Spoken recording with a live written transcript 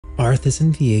Arthas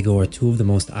and Viego are two of the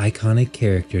most iconic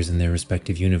characters in their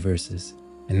respective universes,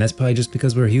 and that's probably just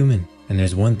because we're human, and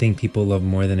there's one thing people love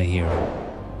more than a hero.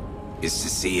 Is to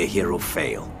see a hero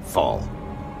fail, fall,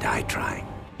 die trying.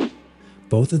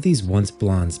 Both of these once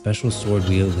blonde, special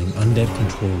sword-wielding, undead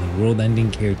controlling,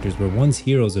 world-ending characters were once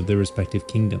heroes of their respective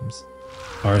kingdoms.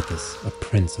 Arthas, a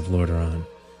prince of Lordaeron.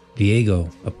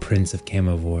 Viego, a prince of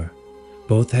Camavor.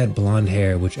 Both had blonde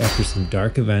hair which after some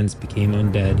dark events became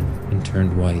undead and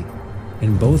turned white.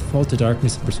 And both fall to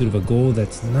darkness in pursuit of a goal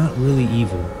that's not really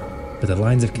evil, but the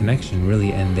lines of connection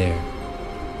really end there.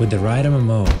 With the Riot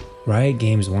MMO, Riot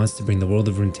Games wants to bring the world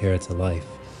of Runeterra to life,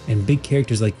 and big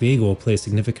characters like Viego will play a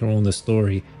significant role in the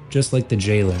story, just like the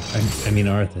jailer,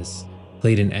 Arthas,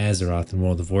 played in Azeroth in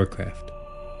World of Warcraft.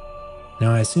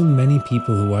 Now I assume many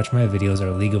people who watch my videos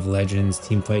are League of Legends,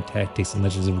 Teamfight Tactics, and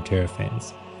Legends of Runeterra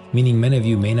fans, meaning many of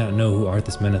you may not know who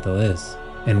Arthas Menethil is,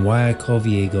 and why I call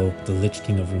Viego the Lich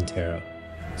King of Runeterra.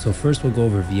 So first we'll go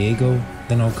over Viego,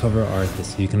 then I'll cover Arthas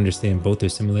so you can understand both their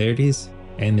similarities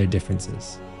and their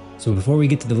differences. So before we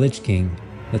get to the Lich King,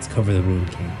 let's cover the Rune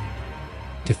King.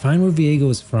 To find where Viego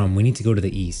is from, we need to go to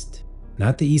the east.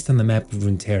 Not the east on the map of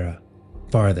Runeterra,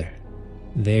 farther.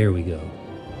 There we go.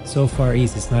 So far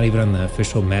east it's not even on the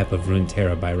official map of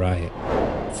Runeterra by Riot.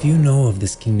 Few know of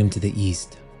this kingdom to the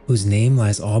east, whose name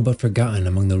lies all but forgotten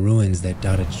among the ruins that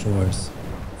dot its shores.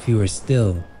 Fewer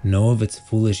still know of its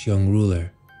foolish young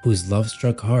ruler, whose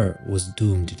love-struck heart was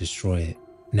doomed to destroy it.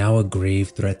 Now a grave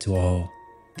threat to all.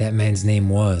 That man's name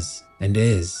was, and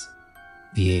is,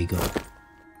 Viego.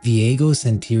 Viego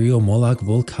Centurio Moloch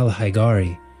Volkal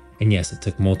Haigari, and yes, it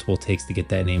took multiple takes to get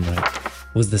that name right,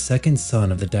 was the second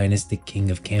son of the dynastic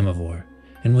king of Camavor,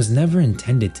 and was never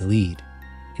intended to lead.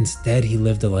 Instead, he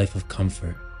lived a life of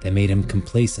comfort that made him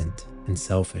complacent and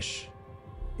selfish.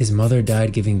 His mother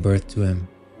died giving birth to him,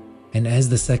 and as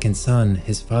the second son,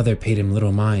 his father paid him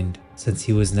little mind, since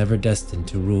he was never destined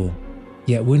to rule.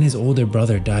 Yet when his older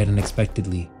brother died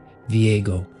unexpectedly,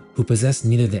 Viego, who possessed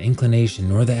neither the inclination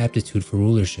nor the aptitude for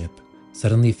rulership,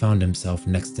 suddenly found himself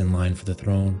next in line for the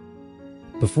throne.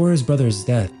 Before his brother's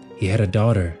death, he had a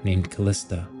daughter named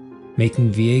Kalista,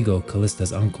 making Viego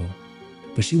Kalista's uncle,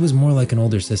 but she was more like an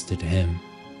older sister to him.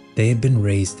 They had been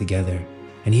raised together,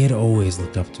 and he had always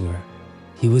looked up to her.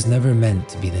 He was never meant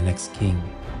to be the next king.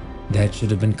 That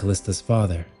should have been Kalista's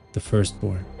father, the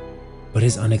firstborn. But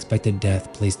his unexpected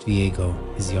death placed Viego,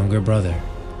 his younger brother,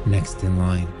 next in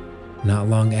line. Not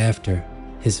long after,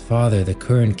 his father, the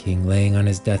current king laying on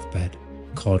his deathbed,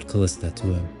 called Kalista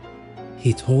to him.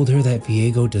 He told her that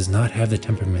Viego does not have the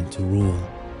temperament to rule,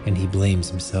 and he blames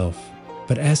himself,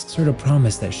 but asks her to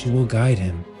promise that she will guide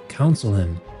him, counsel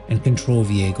him, and control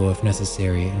Viego if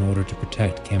necessary in order to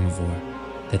protect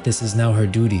Camavor. That this is now her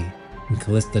duty, and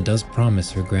Kalista does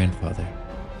promise her grandfather.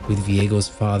 With Viego's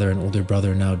father and older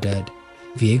brother now dead,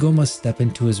 Viego must step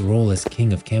into his role as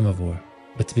king of Camavor.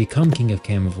 But to become king of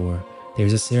Camavor, there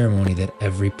is a ceremony that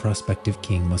every prospective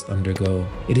king must undergo.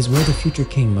 It is where the future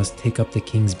king must take up the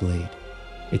king's blade.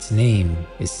 Its name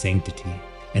is Sanctity,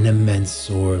 an immense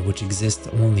sword which exists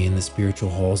only in the spiritual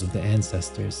halls of the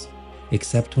ancestors,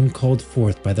 except when called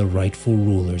forth by the rightful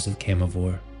rulers of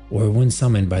Camavor, or when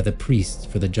summoned by the priests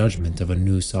for the judgment of a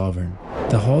new sovereign.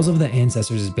 The halls of the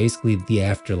ancestors is basically the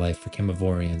afterlife for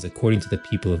Camavorians according to the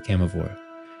people of Camavor.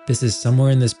 This is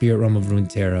somewhere in the spirit realm of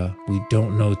Runeterra. We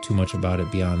don't know too much about it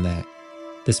beyond that.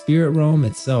 The spirit realm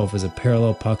itself is a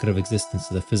parallel pocket of existence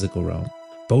to the physical realm,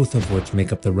 both of which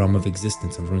make up the realm of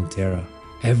existence of Runeterra.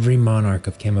 Every monarch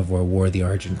of Camavor wore the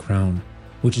Argent Crown,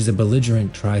 which is a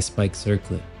belligerent tri-spiked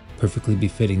circlet, perfectly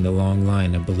befitting the long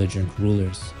line of belligerent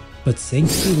rulers. But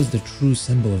Sanctity was the true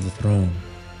symbol of the throne.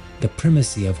 The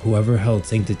primacy of whoever held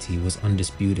Sanctity was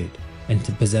undisputed, and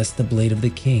to possess the blade of the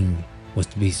king was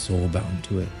to be soul-bound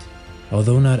to it.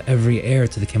 Although not every heir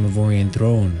to the Camavorian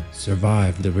throne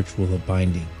survived the ritual of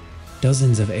binding,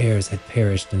 dozens of heirs had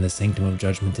perished in the Sanctum of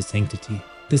Judgment to Sanctity.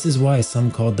 This is why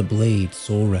some called the blade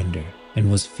Soul Render,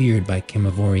 and was feared by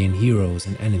Camavorian heroes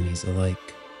and enemies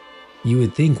alike. You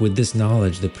would think with this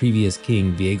knowledge the previous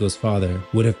king, Viego's father,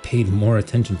 would have paid more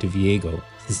attention to Viego,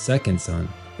 his second son,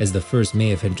 as the first may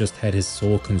have had just had his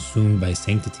soul consumed by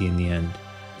Sanctity in the end.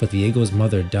 But Viego's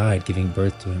mother died giving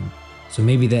birth to him, so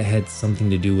maybe that had something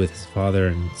to do with his father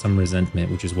and some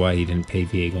resentment, which is why he didn't pay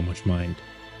Viego much mind.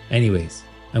 Anyways,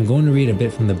 I'm going to read a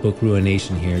bit from the book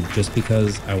Ruination here just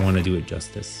because I want to do it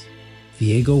justice.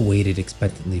 Viego waited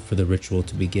expectantly for the ritual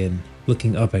to begin,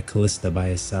 looking up at Kalista by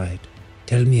his side.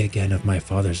 "Tell me again of my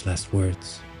father's last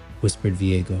words," whispered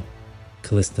Viego.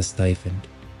 Kalista stiffened.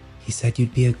 "He said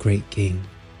you'd be a great king,"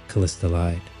 Kalista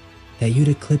lied. "That you'd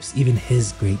eclipse even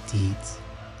his great deeds."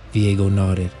 Viego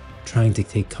nodded. trying to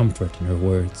take comfort in her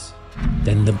words.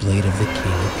 Then the blade of the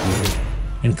king appeared,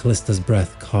 and Kalista's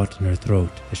breath caught in her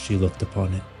throat as she looked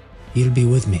upon it. "You'll be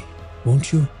with me,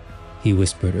 won't you?" he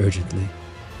whispered urgently.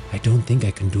 "I don't think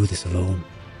I can do this alone.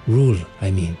 Rule,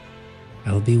 I mean."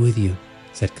 "I'll be with you,"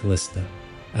 said Kalista.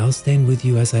 "I'll stand with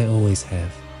you as I always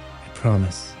have. I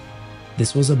promise."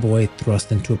 This was a boy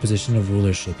thrust into a position of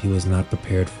rulership he was not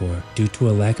prepared for due to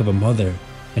a lack of a mother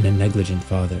and a negligent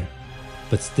father.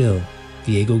 But still,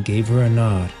 Viego gave her a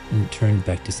nod and turned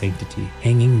back to sanctity,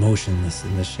 hanging motionless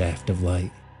in the shaft of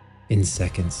light. In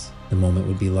seconds, the moment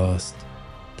would be lost.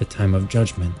 The time of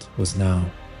judgment was now.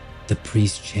 The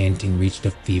priest's chanting reached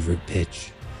a fevered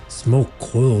pitch. Smoke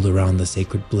coiled around the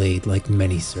sacred blade like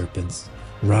many serpents,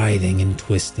 writhing and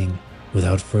twisting.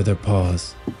 Without further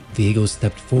pause, Viego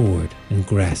stepped forward and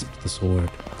grasped the sword,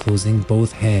 closing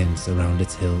both hands around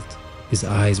its hilt. His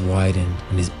eyes widened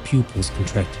and his pupils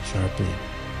contracted sharply.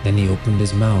 Then he opened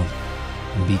his mouth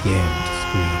and began to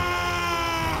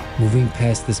scream. Moving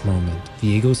past this moment,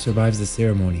 Viego survives the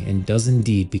ceremony and does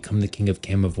indeed become the king of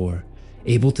Camavor,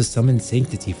 able to summon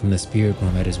sanctity from the spirit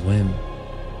realm at his whim.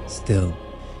 Still,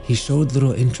 he showed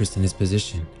little interest in his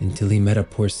position until he met a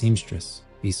poor seamstress,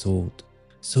 Isolde.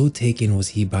 So taken was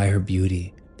he by her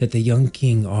beauty that the young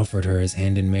king offered her his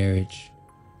hand in marriage,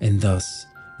 and thus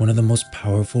one of the most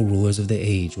powerful rulers of the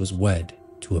age was wed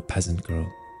to a peasant girl.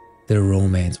 Their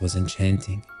romance was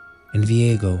enchanting, and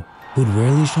Viego, who had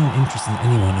rarely shown interest in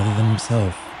anyone other than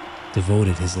himself,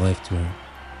 devoted his life to her.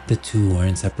 The two were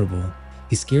inseparable.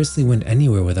 He scarcely went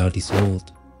anywhere without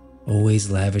Isolde, always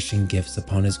lavishing gifts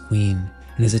upon his queen,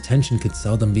 and his attention could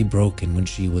seldom be broken when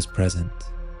she was present.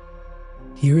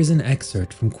 Here is an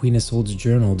excerpt from Queen Isolde's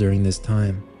journal during this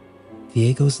time.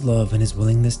 "Viego's love and his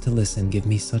willingness to listen give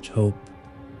me such hope.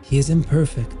 He is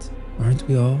imperfect, aren't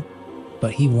we all?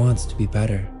 But he wants to be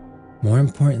better. More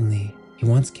importantly, he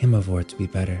wants Camavor to be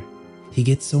better. He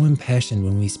gets so impassioned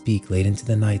when we speak late into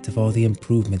the night of all the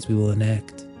improvements we will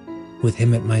enact. With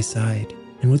him at my side,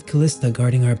 and with Kalista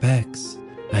guarding our backs,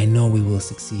 I know we will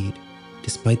succeed,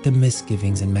 despite the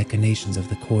misgivings and machinations of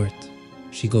the court."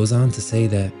 She goes on to say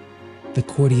that "the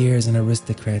courtiers and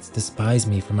aristocrats despise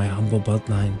me for my humble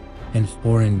bloodline and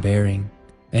foreign bearing,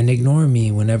 and ignore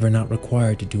me whenever not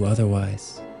required to do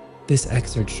otherwise." This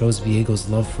excerpt shows Viego's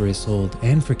love for Isolde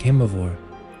and for Camavor.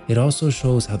 It also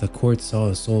shows how the court saw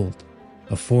Isolde,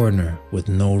 a foreigner with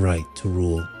no right to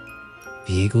rule.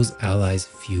 Viego's allies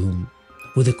fume.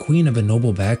 With a queen of a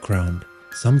noble background,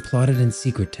 some plotted in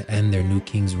secret to end their new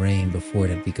king's reign before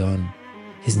it had begun.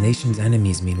 His nation's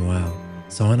enemies, meanwhile,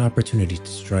 saw an opportunity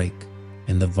to strike,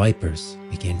 and the vipers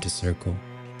began to circle.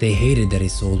 They hated that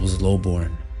Isolde was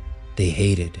lowborn. They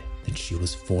hated that she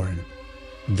was foreign.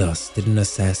 Thus did an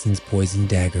assassin's poisoned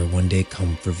dagger one day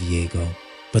come for Viego,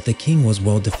 but the king was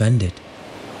well defended.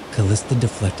 Kalista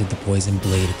deflected the poisoned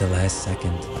blade at the last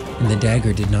second, and the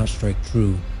dagger did not strike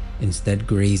true, instead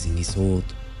grazing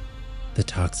Isolde. The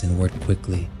toxin worked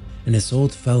quickly, and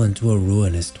Isolde fell into a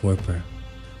ruinous torpor,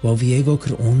 while Viego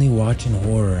could only watch in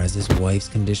horror as his wife's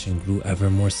condition grew ever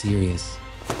more serious.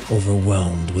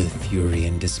 Overwhelmed with fury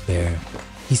and despair,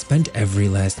 he spent every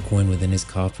last coin within his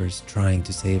coffers trying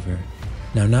to save her.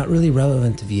 Now, not really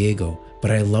relevant to Viego,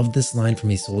 but I love this line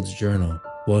from Isolde's journal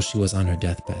while she was on her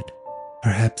deathbed.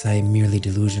 "Perhaps I am merely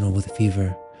delusional with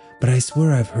fever, but I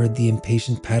swear I've heard the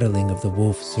impatient paddling of the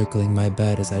wolf circling my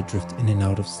bed as I drift in and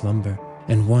out of slumber.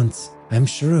 And once, I'm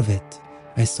sure of it,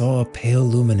 I saw a pale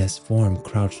luminous form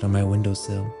crouched on my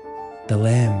windowsill. The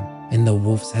lamb and the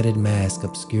wolf's headed mask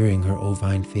obscuring her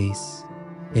ovine face."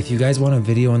 If you guys want a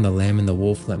video on the lamb and the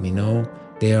wolf, let me know.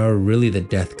 They are really the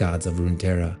death gods of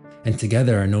Runeterra, and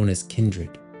together are known as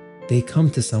Kindred. They come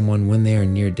to someone when they are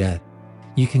near death.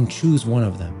 You can choose one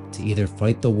of them, to either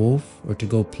fight the wolf or to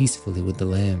go peacefully with the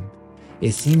lamb.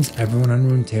 It seems everyone on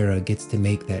Runeterra gets to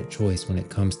make that choice when it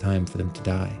comes time for them to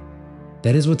die.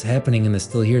 That is what's happening in the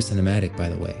Still Here cinematic, by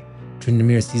the way.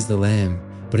 Tryndamere sees the lamb,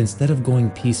 but instead of going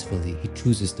peacefully, he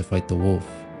chooses to fight the wolf.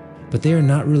 But they are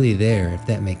not really there, if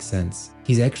that makes sense.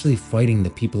 He's actually fighting the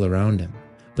people around him,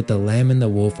 but the lamb and the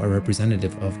wolf are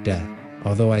representative of death,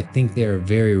 although I think they are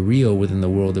very real within the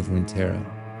world of Runeterra.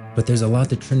 But there's a lot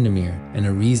to Tryndamere, and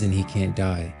a reason he can't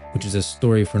die, which is a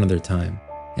story for another time.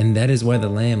 And that is why the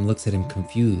lamb looks at him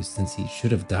confused, since he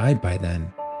should have died by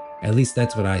then. At least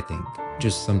that's what I think.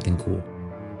 Just something cool.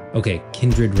 Okay,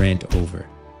 Kindred rant over.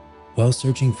 While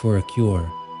searching for a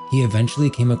cure, he eventually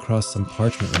came across some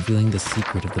parchment revealing the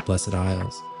secret of the Blessed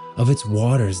Isles, of its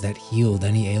waters that healed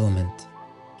any ailment.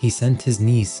 He sent his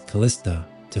niece, Kalista,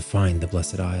 to find the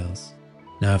Blessed Isles.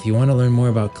 Now, if you want to learn more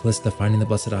about Kalista finding the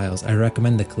Blessed Isles, I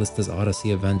recommend the Kalista's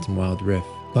Odyssey event in Wild Rift.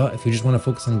 But if you just want to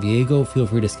focus on Viego, feel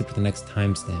free to skip to the next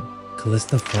timestamp.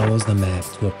 Kalista follows the map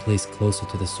to a place closer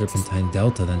to the Serpentine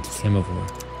Delta than to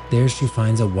Camavor. There she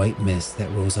finds a white mist that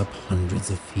rose up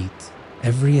hundreds of feet.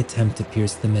 Every attempt to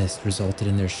pierce the mist resulted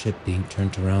in their ship being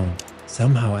turned around,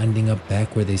 somehow ending up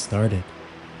back where they started.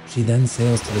 She then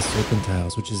sails to the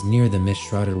Serpentiles, which is near the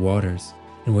mist-shrouded waters,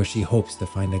 and where she hopes to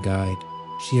find a guide.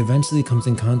 She eventually comes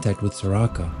in contact with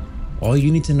Soraka. All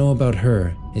you need to know about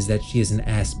her is that she is an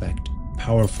aspect,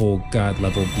 powerful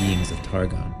god-level beings of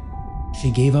Targon. She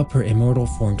gave up her immortal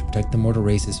form to protect the mortal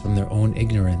races from their own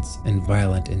ignorance and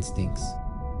violent instincts.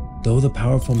 Though the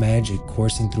powerful magic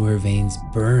coursing through her veins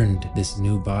burned this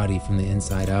new body from the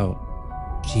inside out,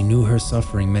 she knew her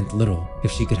suffering meant little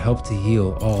if she could help to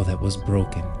heal all that was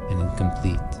broken and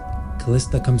incomplete.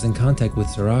 Kalista comes in contact with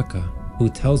Soraka, who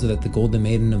tells her that the Golden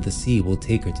Maiden of the Sea will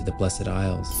take her to the Blessed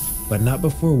Isles, but not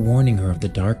before warning her of the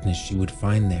darkness she would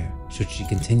find there should she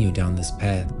continue down this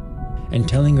path, and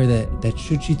telling her that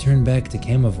should she turn back to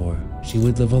Camavor, she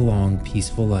would live a long,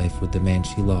 peaceful life with the man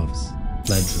she loves,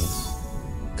 Ledros.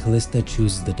 Kalista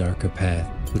chooses the darker path,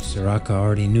 which Soraka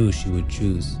already knew she would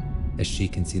choose, as she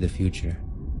can see the future.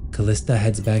 Kalista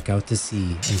heads back out to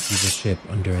sea and sees a ship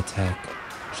under attack.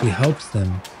 She helps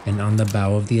them, and on the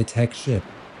bow of the attacked ship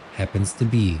happens to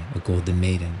be a Golden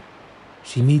Maiden.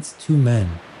 She meets two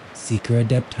men, Seeker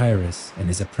Adept Tyrus and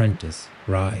his apprentice,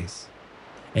 Rise.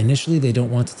 Initially they don't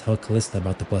want to tell Kalista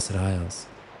about the Blessed Isles,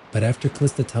 but after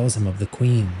Kalista tells him of the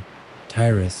Queen,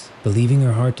 Tyrus, believing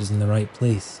her heart is in the right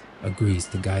place, agrees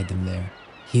to guide them there.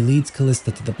 He leads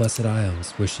Kalista to the Blessed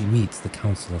Isles, where she meets the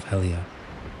Council of Helia.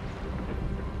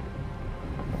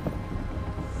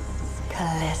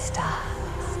 Kalista.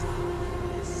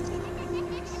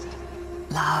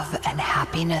 Love and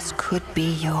happiness could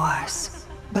be yours,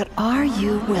 but are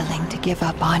you willing to give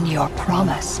up on your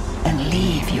promise and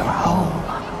leave your home?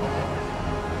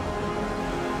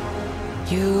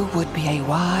 You would be a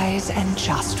wise and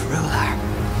just ruler.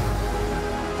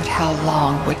 But how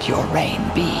long would your reign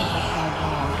be?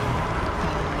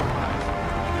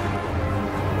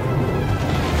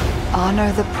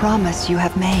 Honor the promise you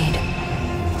have made,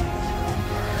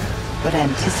 but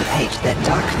anticipate that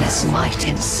darkness might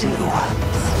ensue.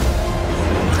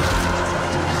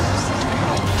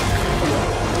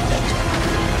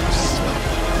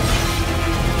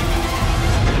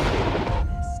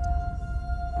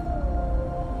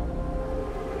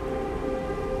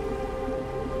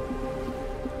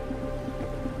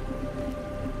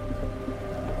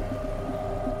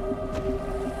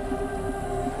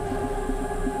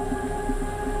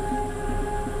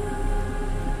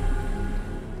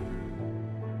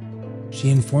 She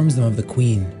informs them of the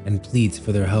Queen and pleads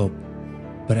for their help,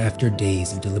 but after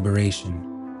days of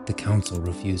deliberation, the council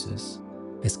refuses.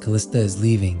 As Kalista is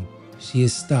leaving, she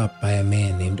is stopped by a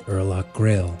man named Urlock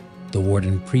Grail, the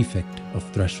Warden Prefect of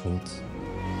Thresholds.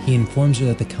 He informs her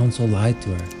that the council lied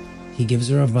to her. He gives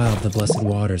her a vial of the Blessed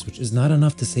Waters, which is not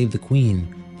enough to save the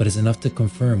Queen, but is enough to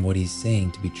confirm what he's saying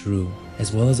to be true,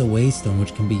 as well as a waystone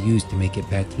which can be used to make it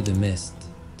back through the mist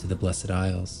to the Blessed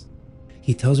Isles.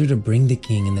 He tells her to bring the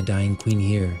king and the dying queen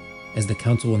here, as the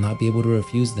council will not be able to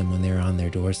refuse them when they are on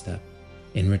their doorstep.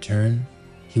 In return,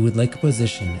 he would like a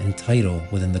position and title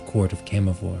within the court of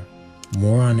Camavor.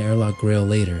 More on Urlock Grail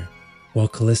later. While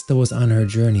Kalista was on her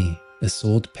journey,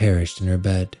 Isolde perished in her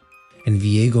bed, and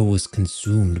Viego was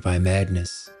consumed by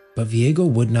madness. But Viego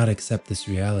would not accept this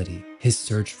reality. His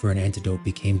search for an antidote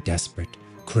became desperate,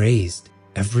 crazed.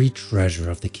 Every treasure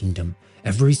of the kingdom,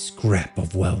 every scrap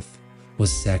of wealth,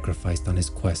 was sacrificed on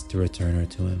his quest to return her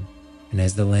to him. And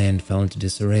as the land fell into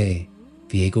disarray,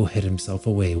 Viego hid himself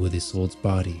away with Isolde's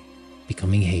body,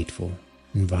 becoming hateful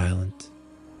and violent.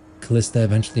 Kalista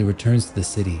eventually returns to the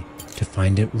city to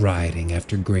find it rioting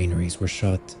after granaries were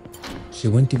shut. She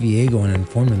went to Viego and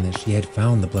informed him that she had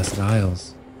found the Blessed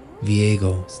Isles.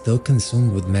 Viego, still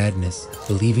consumed with madness,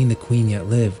 believing the queen yet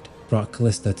lived, brought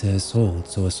Kalista to Isolde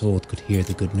so Isolde could hear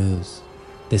the good news.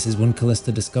 This is when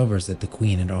Kalista discovers that the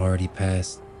queen had already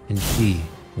passed, and she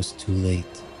was too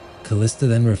late. Kalista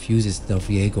then refuses to tell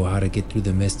Viego how to get through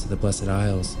the mist to the Blessed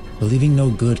Isles, believing no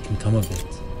good can come of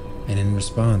it, and in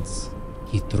response,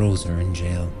 he throws her in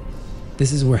jail.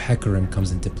 This is where Hecarim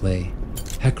comes into play.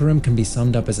 Hecarim can be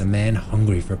summed up as a man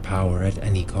hungry for power at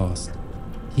any cost.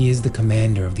 He is the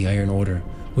commander of the Iron Order,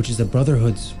 which is a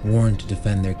brotherhood sworn to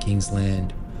defend their king's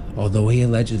land, although he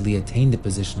allegedly attained the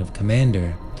position of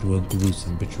commander through a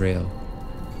gruesome betrayal.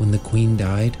 When the queen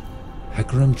died,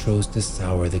 Hecarim chose to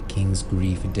sour the king's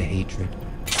grief into hatred,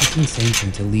 seeking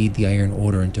Satan to lead the Iron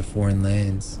Order into foreign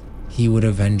lands. He would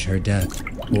avenge her death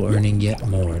while earning yet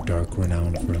more dark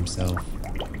renown for himself.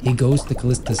 He goes to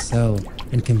Kalista's cell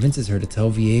and convinces her to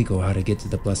tell Viego how to get to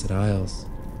the Blessed Isles,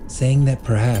 saying that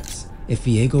perhaps if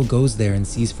Viego goes there and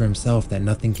sees for himself that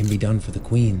nothing can be done for the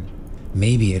Queen,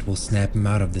 maybe it will snap him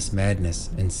out of this madness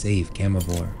and save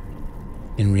Camivor.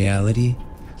 In reality,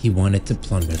 he wanted to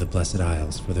plunder the Blessed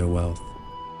Isles for their wealth.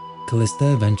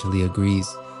 Kalista eventually agrees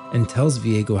and tells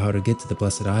Viego how to get to the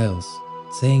Blessed Isles,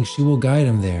 saying she will guide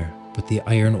him there, but the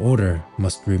Iron Order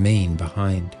must remain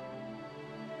behind.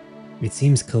 It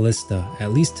seems Kalista,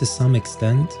 at least to some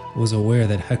extent, was aware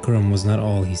that Hecarim was not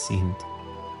all he seemed.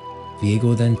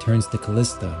 Viego then turns to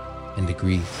Kalista and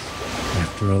agrees.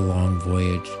 After a long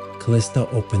voyage,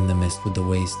 Kalista opened the mist with the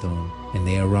Waystone, and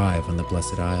they arrive on the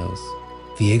Blessed Isles.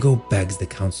 Viego begs the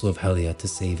Council of Helya to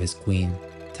save his queen,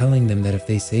 telling them that if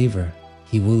they save her,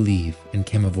 he will leave and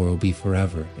Camivor will be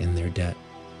forever in their debt.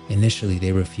 Initially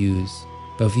they refuse,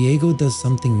 but Viego does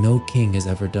something no king has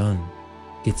ever done,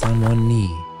 gets on one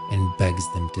knee and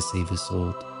begs them to save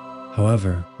Isolde.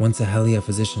 However, once a Helya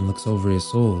physician looks over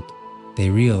Isolde, they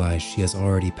realize she has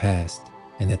already passed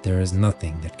and that there is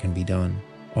nothing that can be done.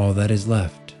 All that is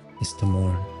left is to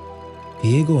mourn.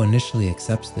 Viego initially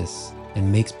accepts this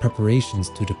and makes preparations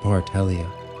to depart Helya,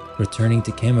 returning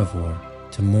to Camivor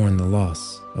to mourn the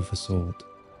loss of Isolde.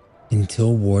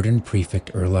 Until Warden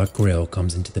Prefect Urlach Grail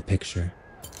comes into the picture.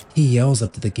 He yells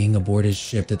up to the king aboard his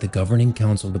ship that the governing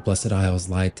council of the Blessed Isles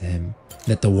lied to him,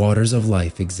 that the waters of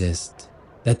life exist,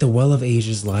 that the Well of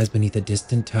Ages lies beneath a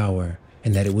distant tower,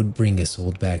 and that it would bring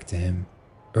Isolde back to him.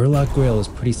 Urlach Grail is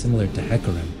pretty similar to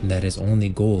Hecarim in that his only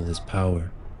goal is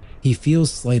power. He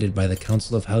feels slighted by the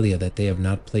Council of Helya that they have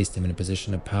not placed him in a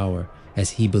position of power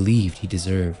as he believed he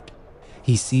deserved.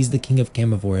 He sees the King of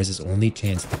Camivor as his only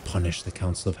chance to punish the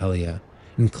Council of Helya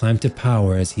and climb to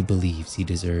power as he believes he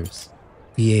deserves.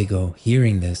 Viego,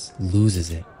 hearing this,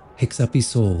 loses it, picks up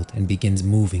Isolde and begins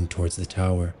moving towards the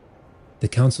tower. The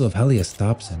Council of Helya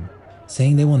stops him,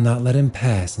 saying they will not let him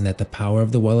pass and that the power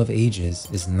of the Well of Ages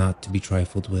is not to be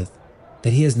trifled with,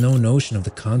 that he has no notion of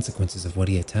the consequences of what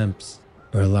he attempts.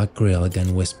 Urlach Grail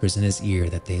again whispers in his ear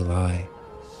that they lie.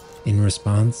 In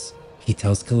response, he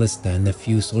tells Kalista and the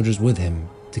few soldiers with him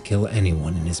to kill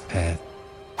anyone in his path.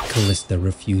 Kalista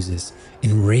refuses,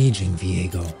 enraging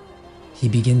Viego. He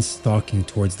begins stalking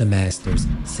towards the Masters,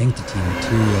 sanctity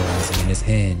materializing in his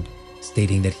hand,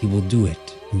 stating that he will do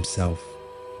it himself.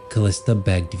 Kalista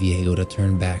begged Viego to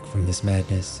turn back from this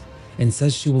madness, and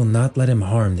says she will not let him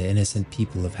harm the innocent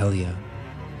people of Helya.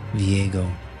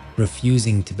 Viego,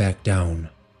 refusing to back down,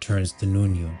 turns to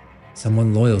Nuno,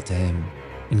 someone loyal to him,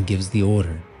 and gives the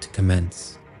order to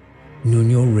commence.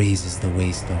 Nuno raises the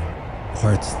Waystone,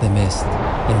 parts the mist,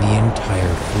 and the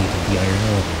entire fleet of the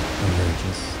Iron Order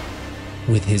emerges.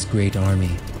 With his great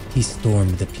army, he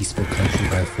stormed the peaceful country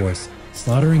by force,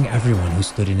 slaughtering everyone who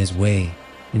stood in his way,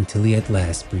 until he at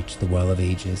last breached the Well of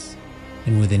Ages.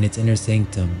 And within its inner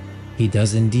sanctum, he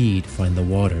does indeed find the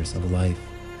waters of life.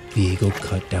 Viego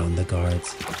cut down the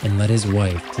guards and let his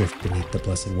wife drift beneath the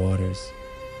blessed waters.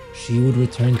 She would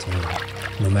return to him,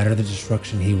 no matter the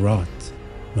destruction he wrought,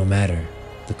 no matter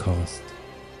the cost.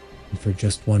 And for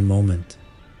just one moment,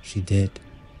 she did.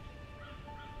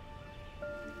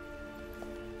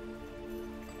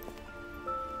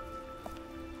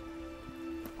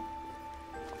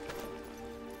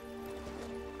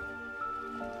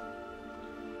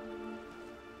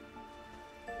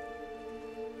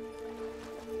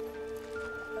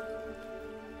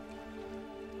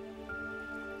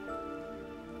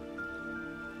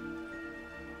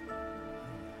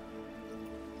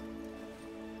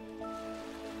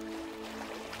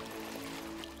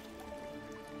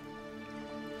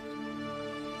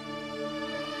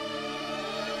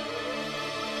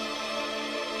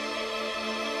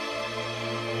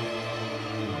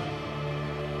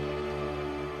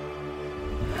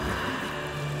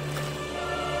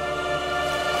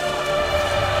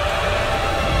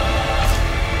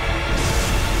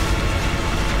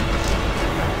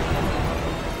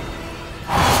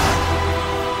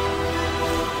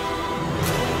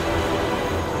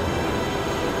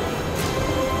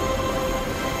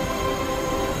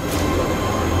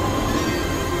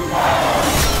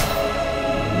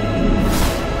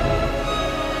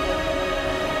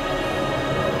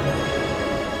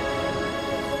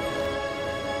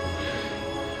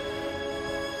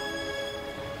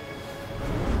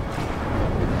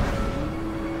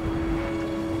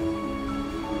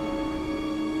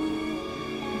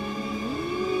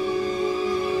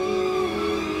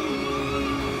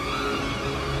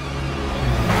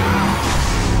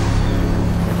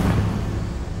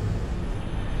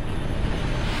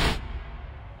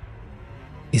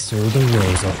 Isolde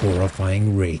rose a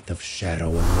horrifying wraith of shadow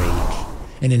and rage,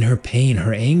 and in her pain,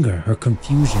 her anger, her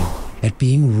confusion at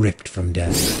being ripped from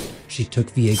death, she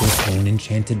took Viego's own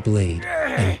enchanted blade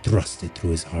and thrust it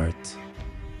through his heart.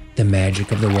 The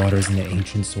magic of the waters in the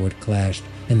ancient sword clashed,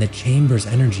 and the chamber's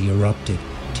energy erupted,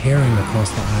 tearing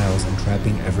across the aisles and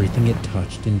trapping everything it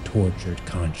touched in tortured,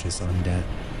 conscious undeath.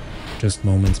 Just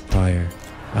moments prior,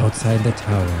 outside the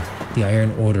tower, the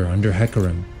Iron Order under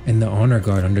Hecarim and the Honor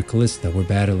Guard under Kalista were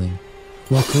battling.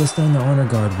 While Kalista and the Honor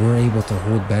Guard were able to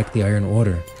hold back the Iron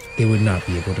Order, they would not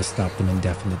be able to stop them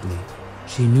indefinitely.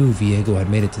 She knew Viego had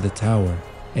made it to the tower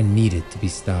and needed to be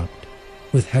stopped.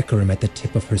 With Hecarim at the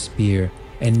tip of her spear,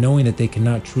 and knowing that they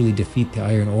cannot truly defeat the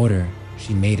Iron Order,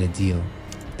 she made a deal.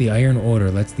 The Iron Order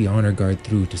lets the Honor Guard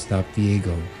through to stop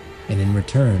Viego, and in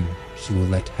return, she will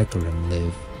let Hecarim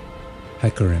live.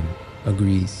 Hecarim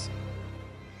agrees.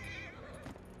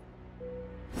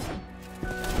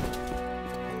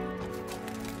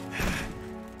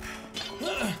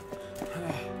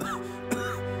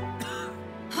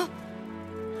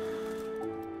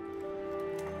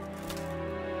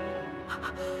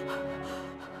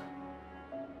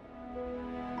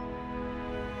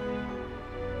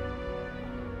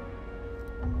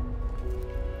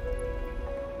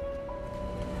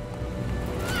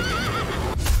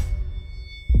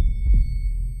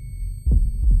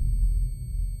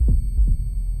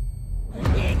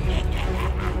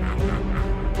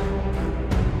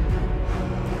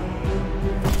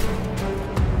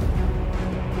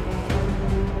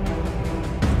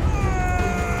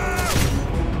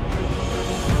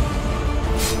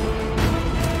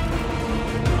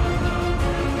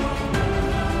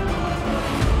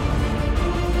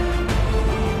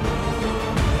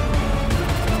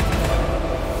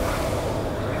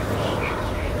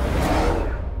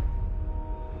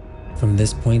 From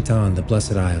this point on, the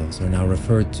Blessed Isles are now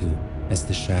referred to as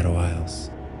the Shadow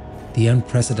Isles. The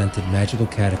unprecedented magical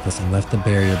cataclysm left the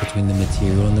barrier between the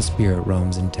material and the spirit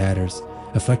realms in tatters,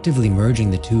 effectively merging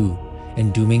the two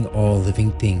and dooming all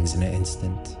living things in an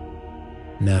instant.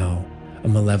 Now, a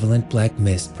malevolent black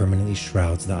mist permanently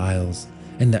shrouds the Isles,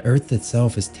 and the earth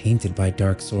itself is tainted by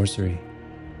dark sorcery.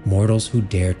 Mortals who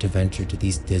dare to venture to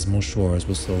these dismal shores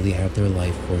will slowly have their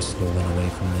life force stolen away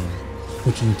from them,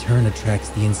 which in turn attracts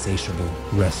the insatiable,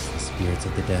 restless spirits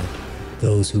of the dead.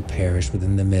 Those who perish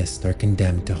within the mist are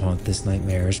condemned to haunt this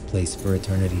nightmarish place for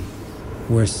eternity.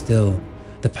 Worse still,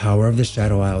 the power of the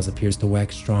Shadow Isles appears to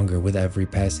wax stronger with every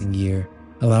passing year,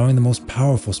 allowing the most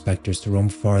powerful specters to roam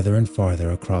farther and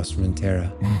farther across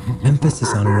Runeterra.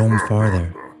 Emphasis on roam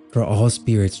farther, for all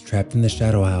spirits trapped in the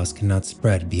Shadow Isles cannot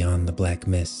spread beyond the black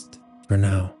mist, for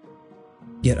now.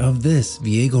 Yet of this,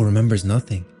 Viego remembers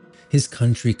nothing. His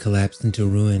country collapsed into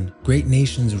ruin, great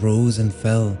nations rose and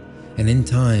fell, and in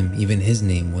time, even his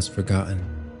name was forgotten.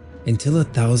 Until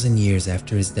 1,000 years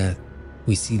after his death,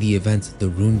 we see the events of the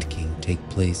Ruined King take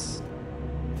place.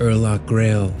 Urlach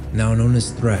Grail, now known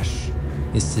as Thresh,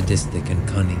 is sadistic and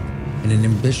cunning, and an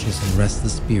ambitious and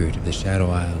restless spirit of the Shadow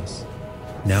Isles,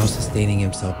 now sustaining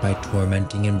himself by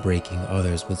tormenting and breaking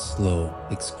others with slow,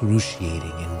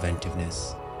 excruciating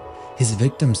inventiveness. His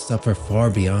victims suffer far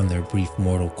beyond their brief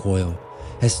mortal coil,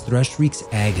 as Thresh wreaks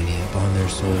agony upon their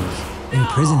souls,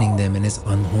 imprisoning them in his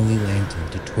unholy lantern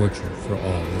to torture for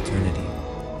all eternity.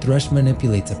 Thresh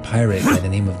manipulates a pirate by the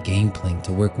name of Gangplank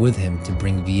to work with him to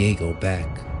bring Viego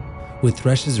back, with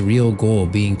Thresh's real goal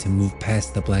being to move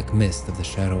past the black mist of the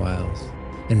Shadow Isles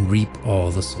and reap all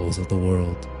the souls of the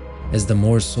world, as the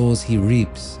more souls he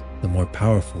reaps, the more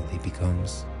powerful he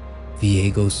becomes.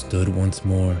 Viego stood once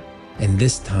more, and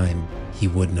this time he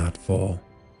would not fall.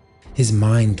 His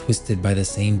mind twisted by the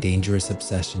same dangerous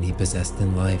obsession he possessed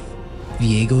in life,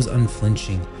 Viego's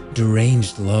unflinching,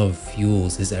 deranged love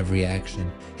fuels his every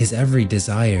action, his every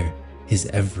desire, his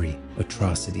every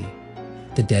atrocity.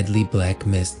 The deadly black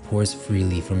mist pours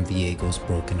freely from Viego's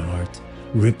broken heart,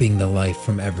 ripping the life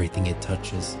from everything it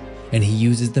touches, and he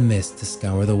uses the mist to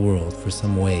scour the world for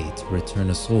some way to return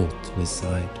a soul to his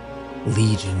side.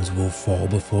 Legions will fall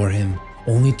before him,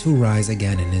 only to rise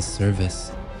again in his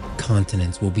service.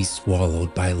 Continents will be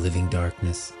swallowed by living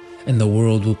darkness, and the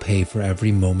world will pay for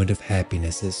every moment of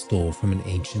happiness it stole from an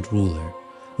ancient ruler,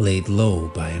 laid low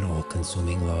by an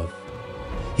all-consuming love.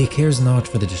 He cares not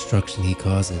for the destruction he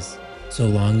causes, so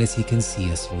long as he can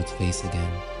see Isolde's face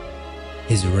again.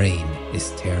 His reign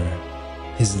is terror,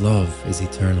 his love is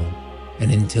eternal,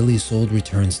 and until Isolde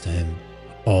returns to him,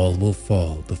 all will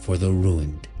fall before the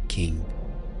Ruined King.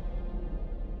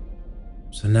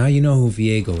 So now you know who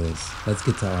Viego is, let's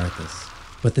get to Arthas.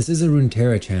 But this is a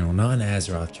Runeterra channel, not an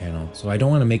Azeroth channel, so I don't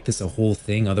want to make this a whole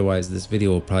thing, otherwise this video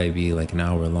will probably be like an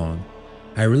hour long.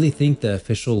 I really think the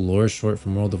official lore short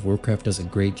from World of Warcraft does a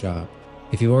great job.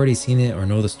 If you've already seen it or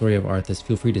know the story of Arthas,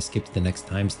 feel free to skip to the next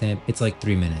timestamp. It's like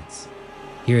 3 minutes.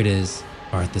 Here it is,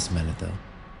 Arthas Menethil.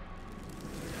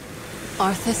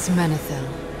 Arthas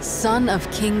Menethil, son of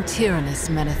King Tyrannus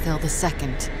Menethil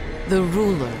II, the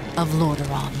ruler of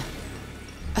Lordaeron.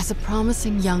 As a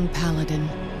promising young paladin,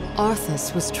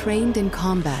 Arthas was trained in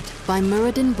combat by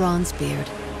Muradin Bronzebeard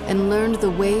and learned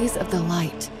the ways of the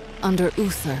light under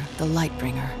Uther the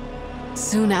Lightbringer.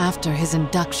 Soon after his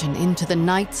induction into the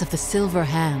Knights of the Silver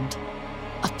Hand,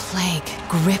 a plague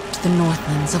gripped the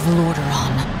Northlands of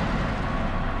Lordaeron.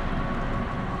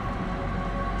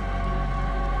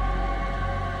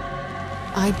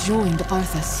 I joined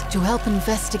Arthas to help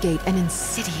investigate an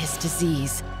insidious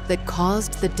disease that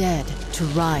caused the dead to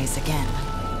rise again.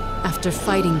 After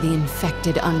fighting the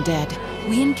infected undead,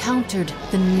 we encountered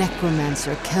the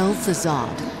necromancer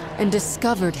Kel'Thuzad and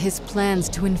discovered his plans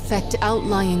to infect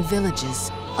outlying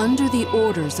villages under the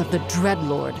orders of the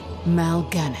Dreadlord,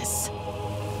 Mal'Ganis.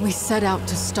 We set out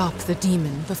to stop the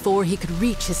demon before he could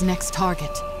reach his next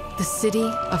target, the city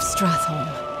of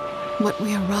Stratholme. But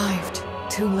we arrived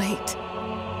too late.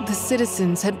 The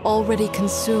citizens had already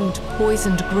consumed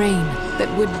poisoned grain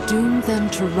that would doom them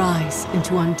to rise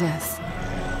into undeath.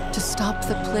 To stop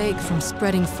the plague from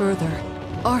spreading further,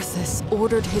 Arthas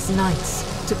ordered his knights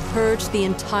to purge the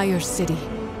entire city.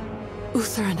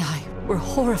 Uther and I were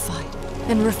horrified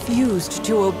and refused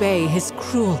to obey his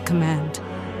cruel command.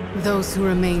 Those who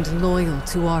remained loyal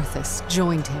to Arthas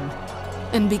joined him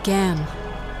and began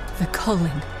the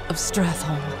culling of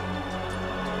Stratholme.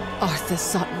 Arthas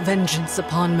sought vengeance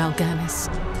upon Mal'Ganis,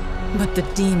 but the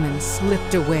demon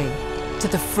slipped away to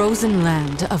the frozen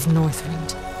land of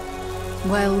Northrend.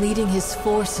 While leading his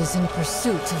forces in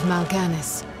pursuit of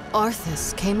Mal'Ganis,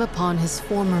 Arthas came upon his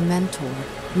former mentor,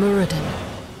 Muradin,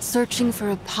 searching for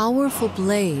a powerful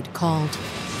blade called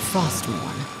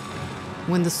Frostmourne.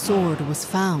 When the sword was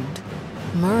found,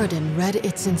 Muradin read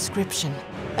its inscription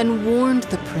and warned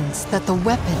the prince that the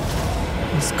weapon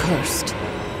was cursed.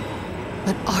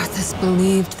 But Arthas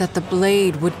believed that the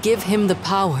blade would give him the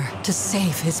power to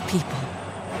save his people.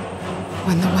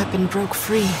 When the weapon broke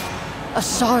free, a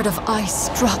shard of ice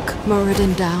struck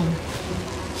Muradin down.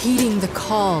 Heeding the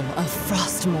call of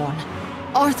Frostmourne,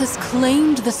 Arthas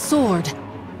claimed the sword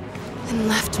and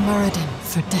left Muradin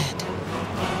for dead.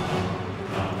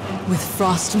 With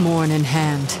Frostmourne in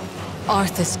hand,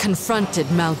 Arthas confronted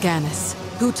Mal'Ganis,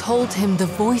 who told him the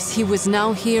voice he was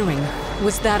now hearing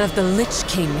was that of the Lich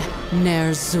King,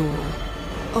 Ner'zhul.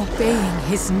 Obeying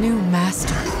his new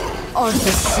master,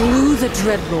 Arthas slew the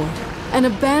Dreadlord and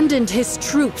abandoned his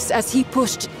troops as he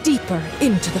pushed deeper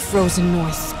into the frozen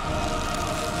north.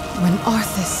 When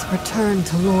Arthas returned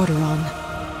to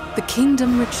Lordaeron, the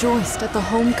kingdom rejoiced at the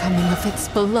homecoming of its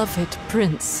beloved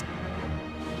prince.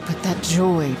 But that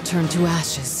joy turned to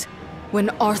ashes when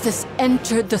Arthas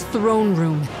entered the throne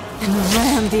room and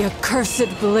ran the accursed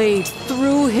blade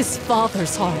through his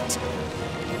father's heart.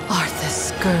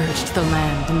 Arthas scourged the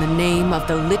land in the name of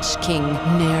the Lich King,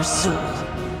 Ner'zhul.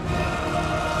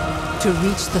 To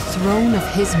reach the throne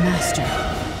of his master,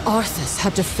 Arthas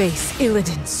had to face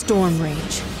Illidan's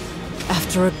Stormrage.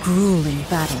 After a grueling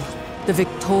battle, the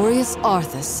victorious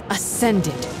Arthas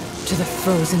ascended to the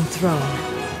frozen throne.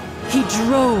 He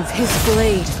drove his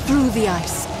blade through the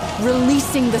ice,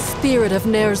 releasing the spirit of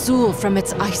Ner'zhul from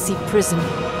its icy prison.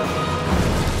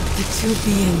 The two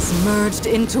beings merged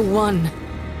into one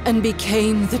and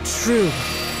became the true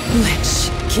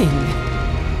Lich King.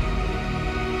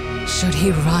 Should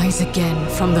he rise again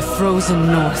from the frozen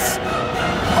north,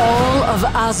 all of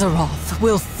Azeroth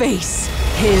will face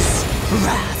his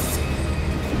wrath.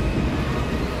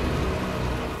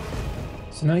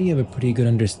 So now you have a pretty good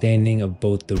understanding of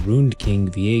both the Ruined King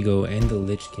Viego and the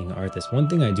Lich King Arthas. One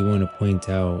thing I do want to point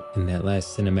out in that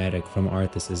last cinematic from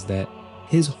Arthas is that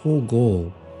his whole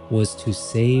goal was to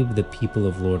save the people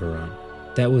of Lordaeron.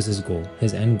 That was his goal.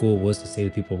 His end goal was to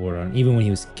save the people of Lordaeron. Even when he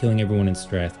was killing everyone in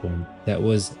Stratholme, that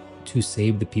was to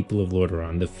save the people of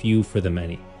Lordaeron, the few for the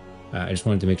many. I just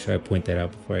wanted to make sure I point that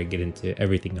out before I get into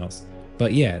everything else.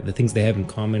 But yeah, the things they have in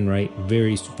common, right?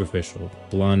 Very superficial.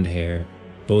 Blonde hair,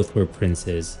 both were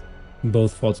princes,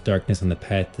 both fall to darkness on the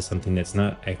path to something that's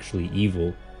not actually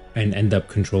evil, and end up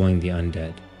controlling the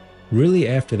undead. Really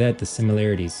after that, the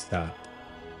similarities stop.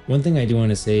 One thing I do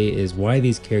want to say is why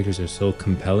these characters are so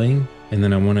compelling, and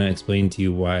then I want to explain to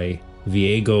you why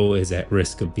Viego is at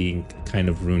risk of being kind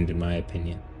of ruined in my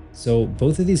opinion. So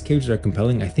both of these characters are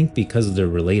compelling, I think, because they're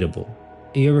relatable.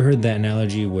 You ever heard that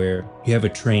analogy where you have a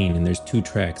train and there's two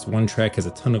tracks? One track has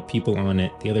a ton of people on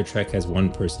it, the other track has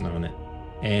one person on it.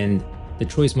 And the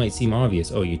choice might seem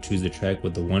obvious. Oh, you choose the track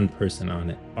with the one person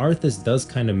on it. Arthas does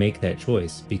kind of make that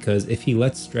choice, because if he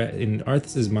lets in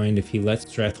Arthas's mind, if he lets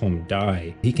Stratholme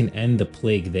die, he can end the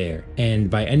plague there. And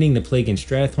by ending the plague in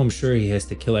Stratholme, sure, he has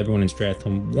to kill everyone in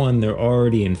Stratholme. One, they're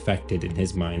already infected in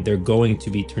his mind. They're going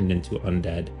to be turned into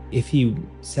undead. If he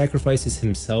sacrifices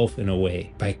himself in a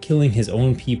way by killing his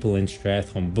own people in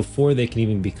Stratholme before they can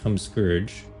even become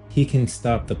Scourge, he can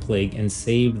stop the plague and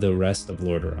save the rest of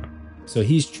Lordaeron. So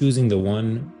he's choosing the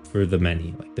one for the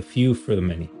many, like the few for the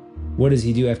many. What does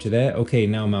he do after that? Okay,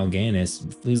 now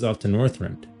Mal'Ganis flees off to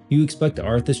Northrend. You expect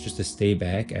Arthas just to stay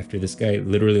back after this guy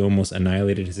literally almost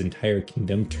annihilated his entire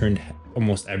kingdom, turned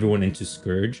almost everyone into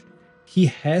Scourge? He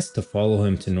has to follow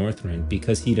him to Northrend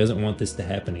because he doesn't want this to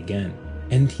happen again.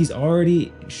 And he's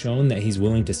already shown that he's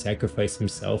willing to sacrifice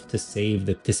himself to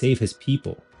save his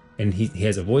people. And he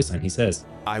has a voice line. He says,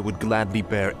 I would gladly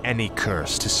bear any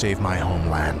curse to save my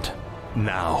homeland.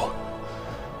 Now,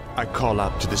 I call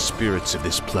out to the spirits of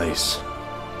this place.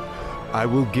 I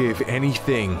will give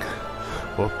anything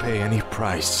or pay any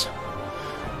price,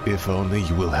 if only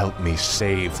you will help me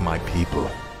save my people.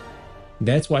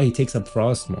 That's why he takes up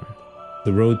Frostmourne.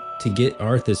 The road to get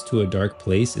Arthas to a dark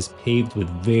place is paved with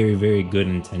very, very good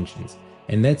intentions.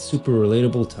 And that's super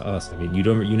relatable to us. I mean,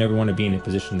 you never want to be in a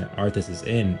position that Arthas is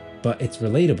in, but it's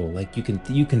relatable. Like you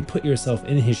can put yourself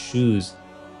in his shoes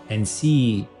and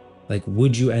see, like,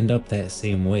 would you end up that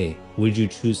same way? Would you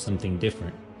choose something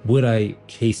different? Would I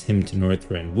chase him to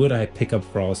Northrend? Would I pick up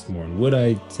Frostmourne? Would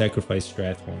I sacrifice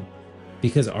Stratholme?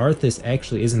 Because Arthas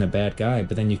actually isn't a bad guy,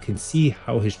 but then you can see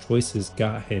how his choices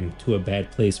got him to a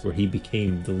bad place where he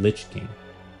became the Lich King.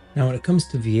 Now, when it comes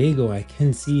to Viego, I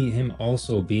can see him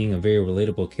also being a very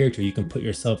relatable character. You can put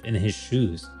yourself in his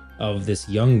shoes of this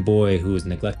young boy who was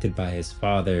neglected by his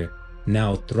father,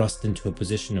 now thrust into a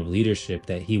position of leadership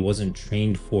that he wasn't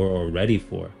trained for or ready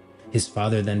for. His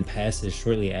father then passes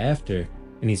shortly after,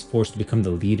 and he's forced to become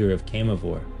the leader of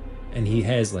Camavor. And he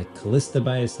has like Kalista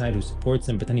by his side who supports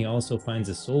him, but then he also finds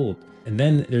Isolde. And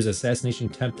then there's an assassination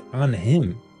attempt on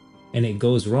him, and it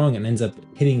goes wrong and ends up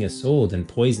hitting Isolde and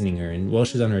poisoning her. And while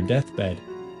she's on her deathbed,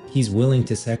 he's willing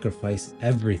to sacrifice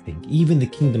everything, even the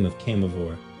kingdom of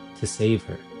Camavor, to save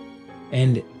her.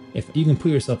 And if you can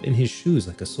put yourself in his shoes,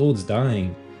 like Isolde's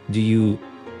dying, do you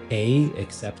A,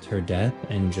 accept her death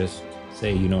and just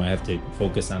say, you know, I have to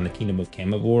focus on the kingdom of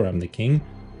Camavor, I'm the king?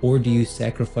 Or do you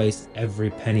sacrifice every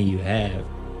penny you have,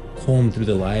 comb through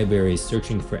the libraries,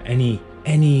 searching for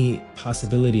any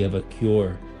possibility of a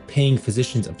cure, paying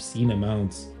physicians obscene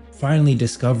amounts, finally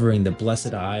discovering the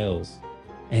Blessed Isles,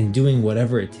 and doing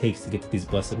whatever it takes to get to these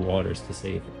blessed waters to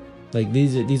save her? Like,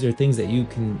 these are things that you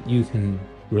can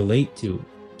relate to.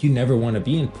 You never want to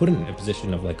be put in a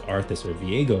position of like Arthas or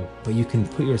Viego, but you can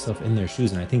put yourself in their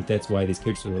shoes. And I think that's why these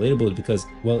characters are relatable, because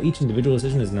while each individual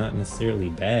decision is not necessarily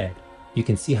bad, you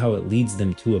can see how it leads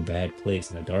them to a bad place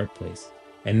and a dark place.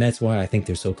 And that's why I think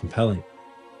they're so compelling.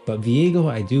 But Viego,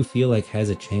 I do feel like, has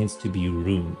a chance to be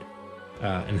ruined.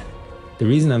 And the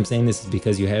reason I'm saying this is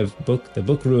because you have the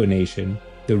book Ruination,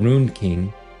 the Rune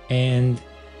King, and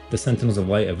the Sentinels of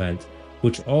Light event,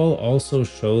 which all also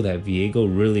show that Viego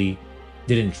really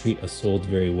didn't treat Isolde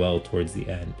very well towards the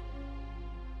end.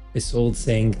 Isolde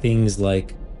saying things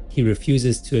like he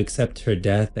refuses to accept her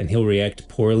death and he'll react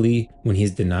poorly when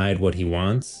he's denied what he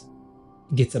wants.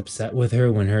 He gets upset with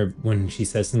her when she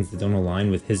says things that don't align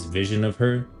with his vision of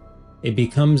her. It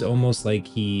becomes almost like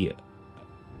he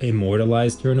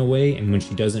immortalized her in a way, and when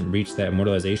she doesn't reach that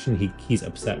immortalization, he's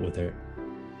upset with her.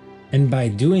 And by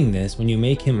doing this, when you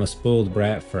make him a spoiled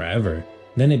brat forever,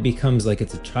 then it becomes like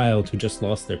it's a child who just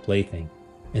lost their plaything.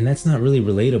 And that's not really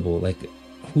relatable. Like,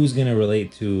 who's gonna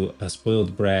relate to a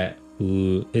spoiled brat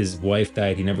who his wife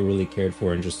died, he never really cared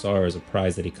for, and just saw her as a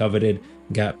prize that he coveted,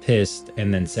 got pissed,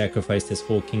 and then sacrificed his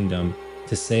whole kingdom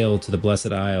to sail to the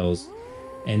Blessed Isles,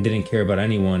 and didn't care about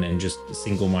anyone, and just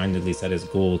single-mindedly set his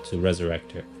goal to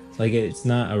resurrect her? Like, it's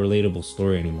not a relatable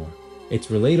story anymore. It's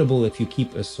relatable if you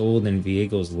keep Isolde and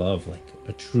Viego's love like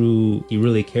a true, he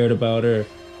really cared about her,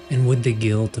 and with the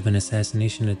guilt of an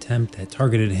assassination attempt that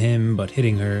targeted him but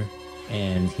hitting her,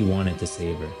 and he wanted to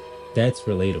save her. That's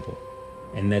relatable.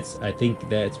 And I think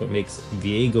that's what makes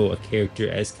Viego a character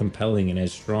as compelling and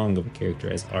as strong of a character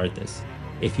as Arthas.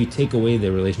 If you take away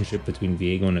the relationship between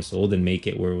Viego and Isolde and make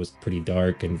it where it was pretty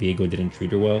dark and Viego didn't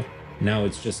treat her well, now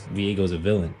it's just Viego's a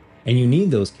villain. And you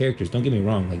need those characters, don't get me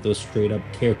wrong, like those straight up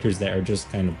characters that are just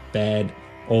kind of bad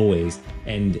always.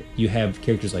 And you have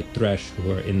characters like Thresh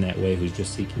who are in that way, who's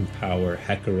just seeking power,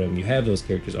 Hecarim. You have those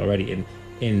characters already.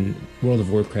 In World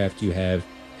of Warcraft, you have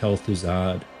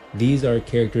Hel'Thuzad. These are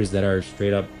characters that are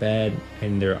straight up bad,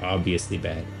 and they're obviously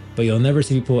bad. but you'll never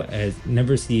see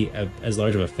as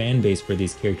large of a fan base for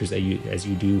these characters as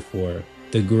you do for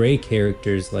the gray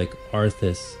characters like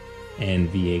Arthas and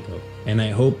Viego. And I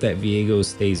hope that Viego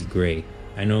stays gray.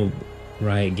 I know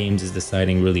Riot Games is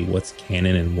deciding really what's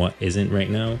canon and what isn't right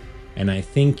now, and I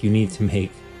think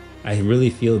I really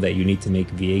feel that you need to make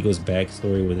Viego's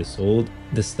backstory with Isolde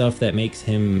the stuff that makes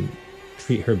him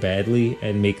treat her badly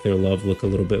and make their love look a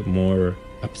little bit more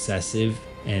obsessive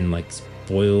and like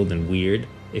spoiled and weird.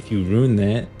 If you ruin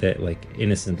that like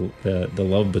innocent, the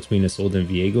love between Isolde and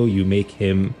Viego, you make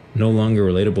him no longer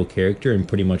a relatable character and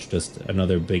pretty much just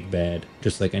another big bad,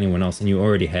 just like anyone else. And you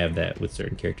already have that with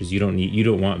certain characters. You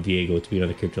don't want Viego to be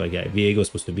another character like that. Viego is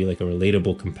supposed to be like a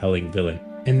relatable, compelling villain.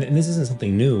 And this isn't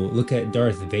something new. Look at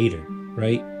Darth Vader,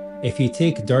 right? If you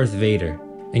take Darth Vader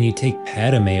and you take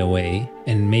Padme away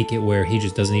and make it where he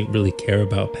just doesn't even really care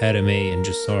about Padme and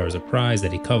just saw her as a prize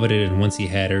that he coveted, and once he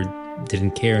had her,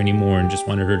 didn't care anymore and just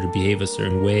wanted her to behave a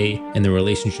certain way, and the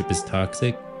relationship is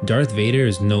toxic, Darth Vader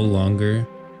is no longer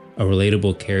a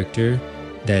relatable character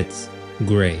that's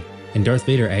gray. And Darth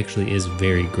Vader actually is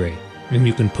very gray. I mean,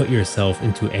 you can put yourself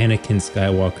into Anakin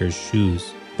Skywalker's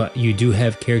shoes, but you do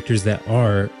have characters that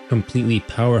are completely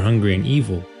power hungry and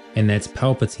evil, and that's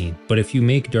Palpatine. But if you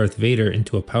make Darth Vader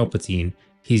into a Palpatine,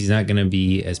 he's not going to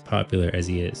be as popular as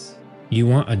he is. You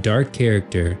want a dark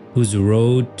character whose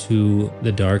road to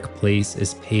the dark place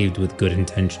is paved with good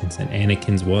intentions, and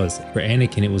Anakin's was. For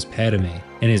Anakin, it was Padme,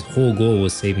 and his whole goal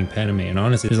was saving Padme. And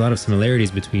honestly, there's a lot of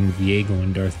similarities between Viego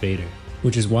and Darth Vader,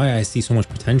 which is why I see so much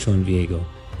potential in Viego.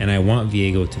 And I want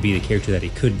Viego to be the character that he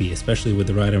could be, especially with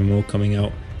the Riot MMO coming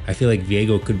out. I feel like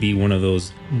Viego could be one of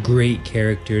those great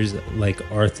characters like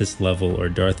Arthas level or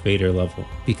Darth Vader level,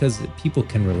 because people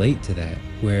can relate to that,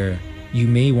 where you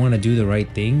may want to do the right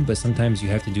thing, but sometimes you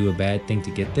have to do a bad thing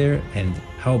to get there. And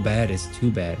how bad is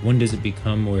too bad? When does it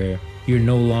become where you're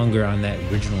no longer on that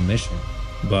original mission?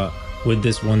 But with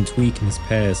this one tweak in his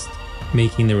past,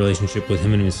 making the relationship with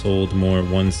him and Isolde more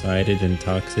one-sided and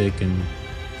toxic, and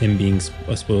him being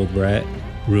a spoiled brat,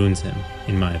 ruins him,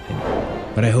 in my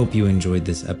opinion. But I hope you enjoyed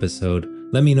this episode.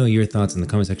 Let me know your thoughts in the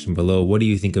comment section below. What do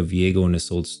you think of Viego and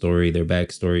Isolde's story, their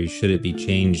backstory? Should it be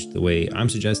changed the way I'm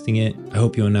suggesting it? I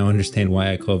hope you'll now understand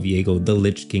why I call Viego the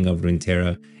Lich King of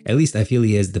Runeterra. At least I feel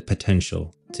he has the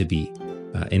potential to be,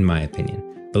 in my opinion.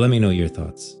 But let me know your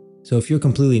thoughts. So if you're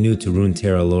completely new to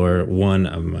Runeterra lore, one,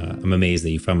 I'm amazed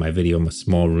that you found my video. I'm a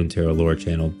small Runeterra lore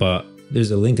channel, but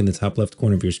there's a link in the top left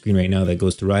corner of your screen right now that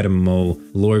goes to Riot MMO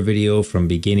lore video from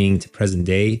beginning to present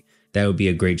day. That would be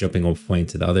a great jumping off point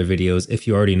to the other videos. If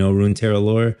you already know Runeterra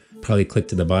lore, probably click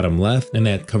to the bottom left, and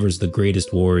that covers the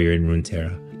greatest warrior in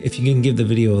Runeterra. If you can give the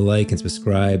video a like and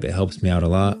subscribe, it helps me out a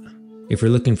lot. If you're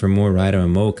looking for more Riot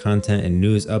MMO content and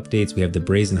news updates, we have the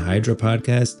Brazen Hydra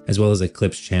podcast, as well as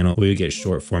Eclipse channel, where you get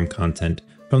short form content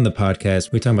from the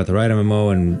podcast. We talk about the Riot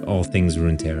MMO and all things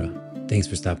Runeterra. Thanks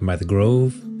for stopping by the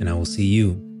Grove, and I will see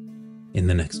you in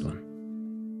the next one.